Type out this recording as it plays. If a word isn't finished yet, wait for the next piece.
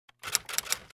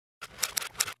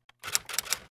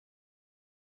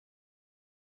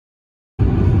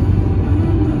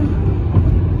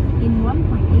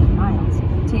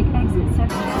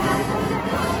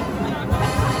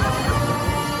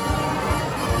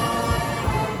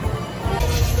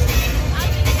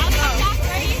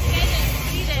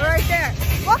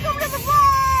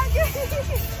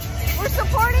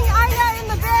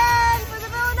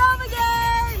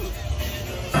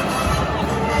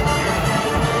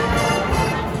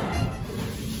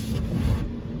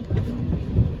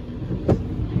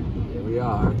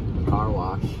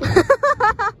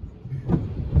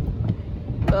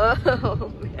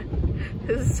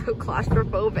so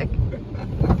claustrophobic.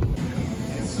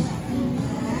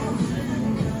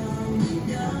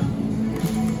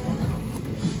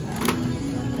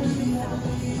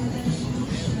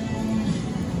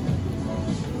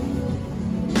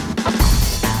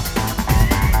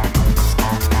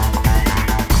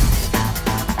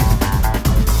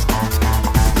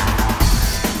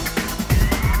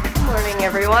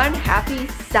 Everyone, happy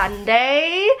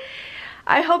Sunday.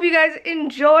 I hope you guys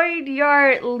enjoyed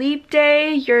your leap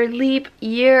day, your leap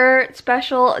year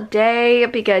special day,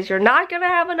 because you're not gonna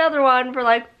have another one for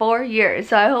like 4 years,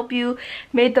 so I hope you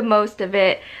made the most of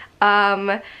it.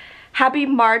 Happy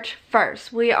March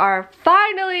 1st. We are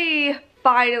finally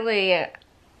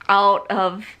out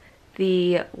of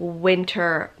the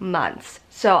winter months.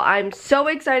 So I'm so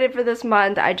excited for this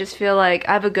month. I just feel like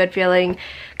I have a good feeling,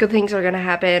 good things are gonna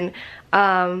happen.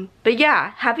 But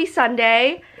yeah, happy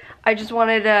Sunday. I just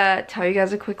wanted to tell you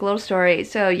guys a quick little story.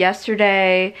 So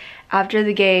yesterday after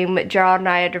the game, Gerald and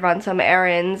I had to run some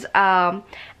errands, and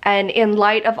in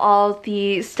light of all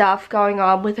the stuff going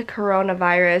on with the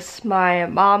coronavirus, my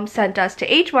mom sent us to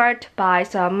H Mart to buy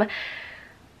some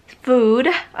food.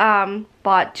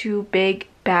 Bought 2 big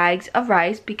bags of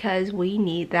rice because we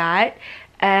need that,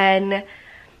 and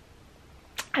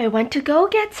I went to go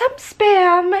get some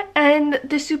Spam, and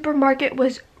the supermarket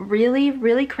was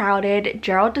really crowded.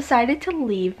 Gerald decided to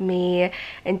leave me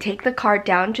and take the cart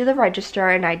down to the register,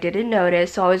 and I didn't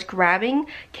notice, so I was grabbing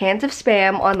cans of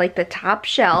Spam on like the top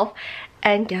shelf,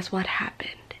 and guess what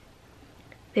happened?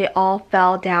 They all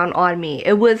fell down on me.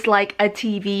 It was like a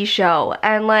TV show,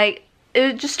 and like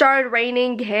it just started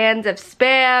raining cans of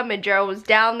Spam, and Gerald was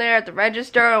down there at the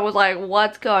register and was like,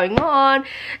 what's going on?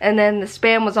 And then the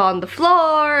Spam was on the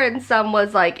floor, and some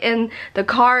was like in the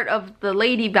cart of the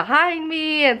lady behind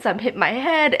me, and some hit my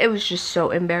head. It was just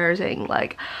so embarrassing.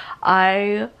 Like,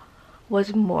 I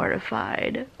was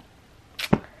mortified.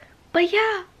 But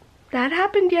yeah, that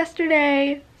happened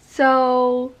yesterday.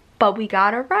 So, but we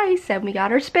got our rice and we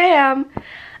got our Spam.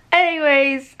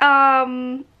 Anyways,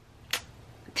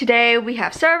 today we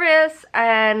have service,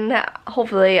 and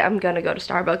hopefully I'm gonna go to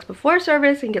Starbucks before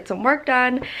service and get some work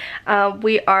done.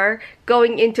 We are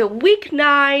going into week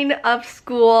 9 of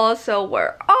school, so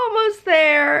we're almost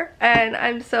there, and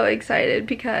I'm so excited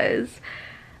because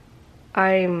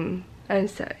I'm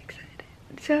so excited.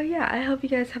 So yeah, I hope you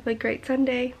guys have a great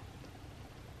Sunday.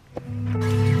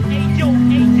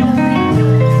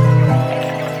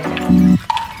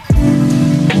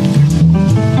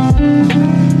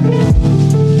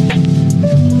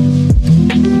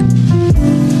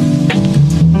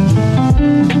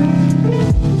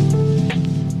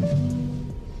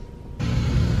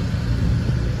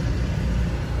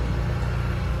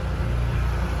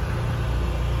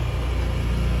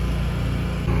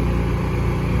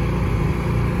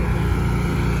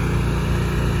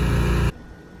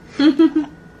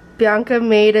 Bianca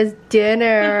made us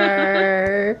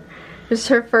dinner. It was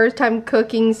her first time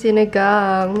cooking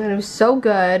sinigang, and it was so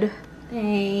good.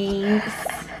 Thanks.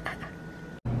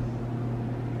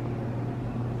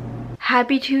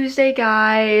 Happy Tuesday,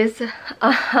 guys.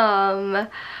 I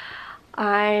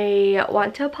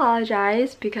want to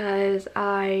apologize because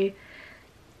I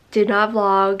did not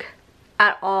vlog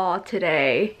at all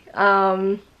today.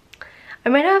 I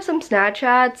might have some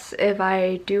Snapchats. If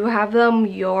I do have them,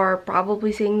 you're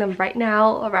probably seeing them right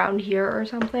now around here or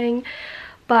something.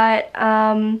 But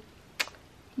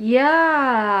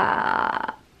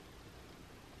yeah,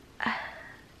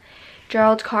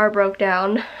 Gerald's car broke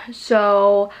down,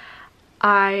 so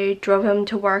I drove him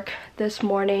to work this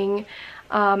morning,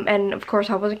 and of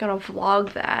course I wasn't gonna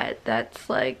vlog that. That's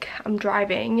like, I'm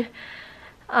driving.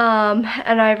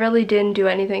 And I really didn't do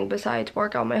anything besides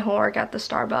work on my homework at the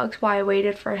Starbucks while I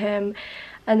waited for him.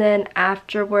 And then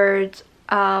afterwards,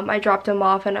 I dropped him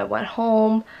off and I went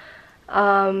home.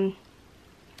 And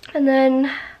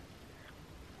then,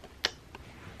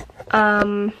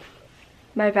 my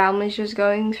family's just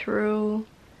going through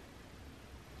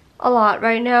a lot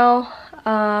right now.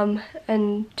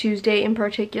 And Tuesday in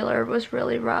particular was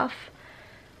really rough.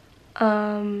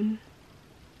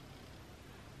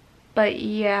 But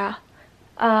yeah,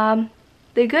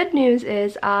 the good news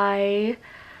is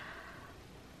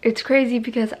it's crazy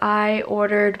because I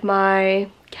ordered my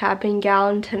cap and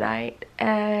gown tonight,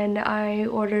 and I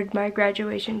ordered my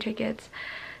graduation tickets.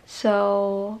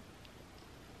 So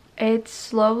it's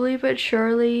slowly but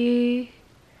surely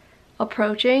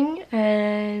approaching,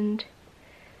 and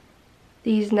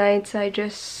these nights I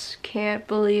just can't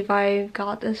believe I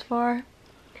got this far.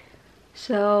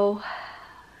 So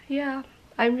yeah,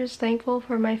 I'm just thankful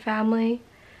for my family,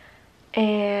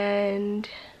 and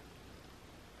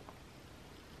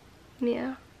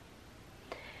yeah,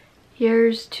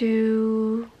 here's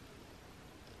to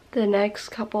the next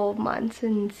couple of months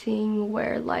and seeing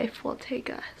where life will take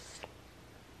us.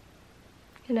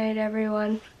 Good night,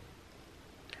 everyone.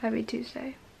 Happy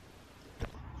Tuesday.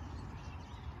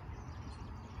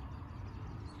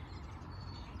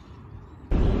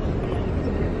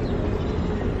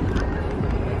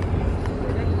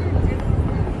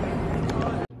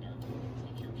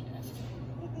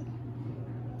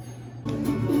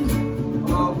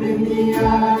 Open the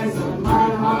eyes of my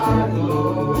heart,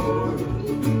 Lord.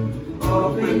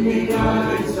 Open the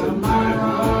eyes of my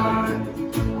heart.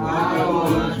 I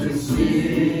want to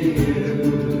see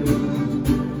you.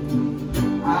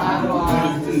 I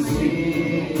want to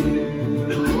see you.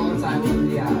 One more time, open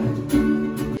the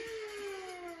eyes.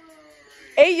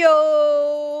 Hey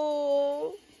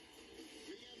yo!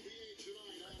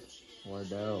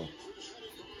 Wardo.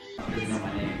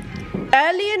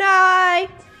 Ellie and I!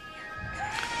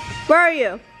 Where are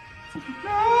you?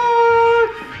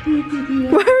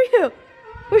 Where are you?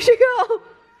 Where'd she go?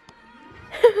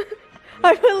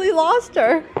 I really lost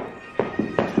her.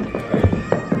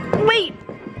 Wait,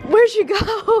 where'd she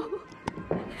go?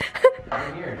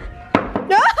 I'm here.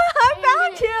 No, I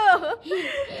found you.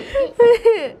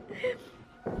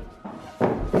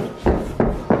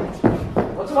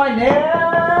 What's my name?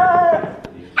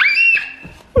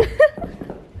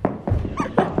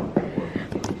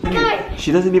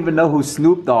 She doesn't even know who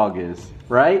Snoop Dogg is,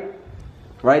 right?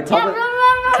 Right? Tell them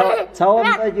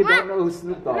that you don't know who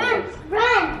Snoop Dogg is.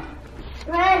 Run!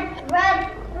 Run!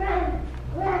 Run! Run!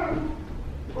 Run!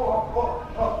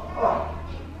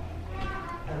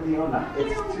 Leona,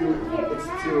 it's too.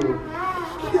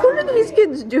 What are these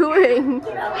kids doing?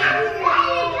 Get over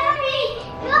here!